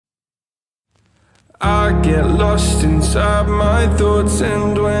I get lost inside my thoughts,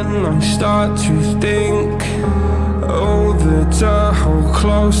 and when I start to think, oh, the Tahoe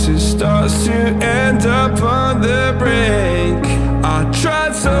closest starts to end up on the brink. I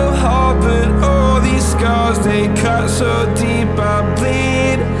tried so hard, but all these scars, they cut so deep I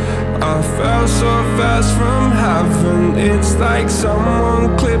bleed. I fell so fast from heaven, it's like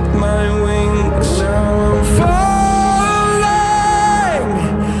someone clipped my wings. Now I'm falling,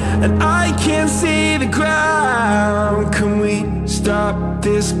 and I can't see the ground. Can we stop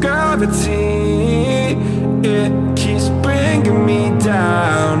this gravity? It keeps bringing me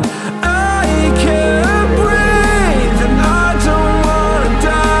down. I can't breathe, and I don't wanna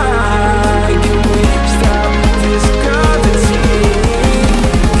die. Can we stop this gravity?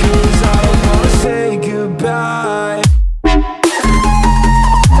 'Cause I don't wanna say goodbye.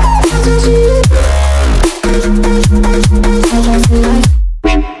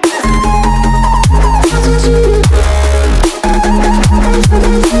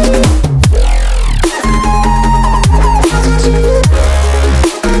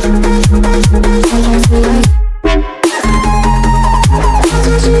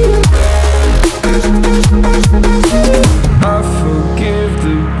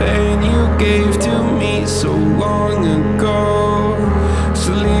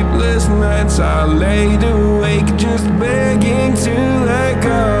 I laid awake just begging to let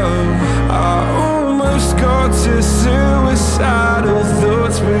go. I almost got to suicidal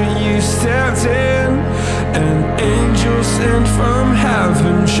thoughts, but you stepped in. An angel sent from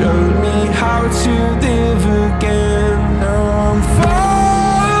heaven showed me how to live again. Now I'm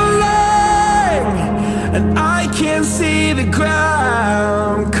falling, and I can't see the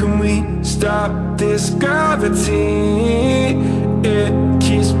ground. Can we stop this gravity? It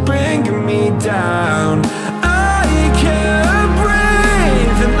keeps bringing me down. I can't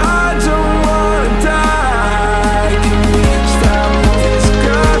breathe, and I don't wanna die. Can we stop this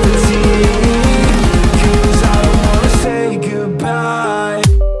gravity? 'Cause I don't wanna say goodbye.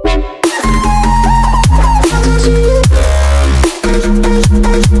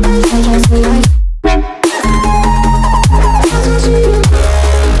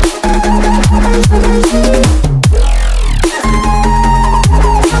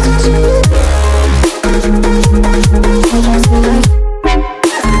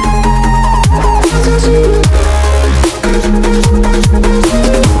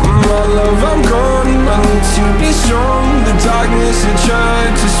 Darkness had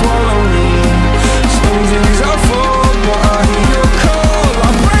tried to swallow me. Some days I fall, but I hear your call. I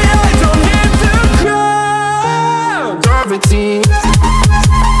pray I don't hit the ground. Gravity.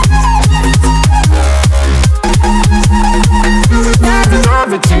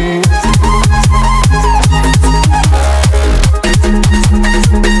 Gravity.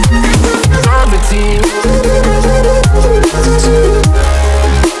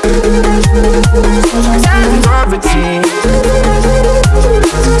 Gravity.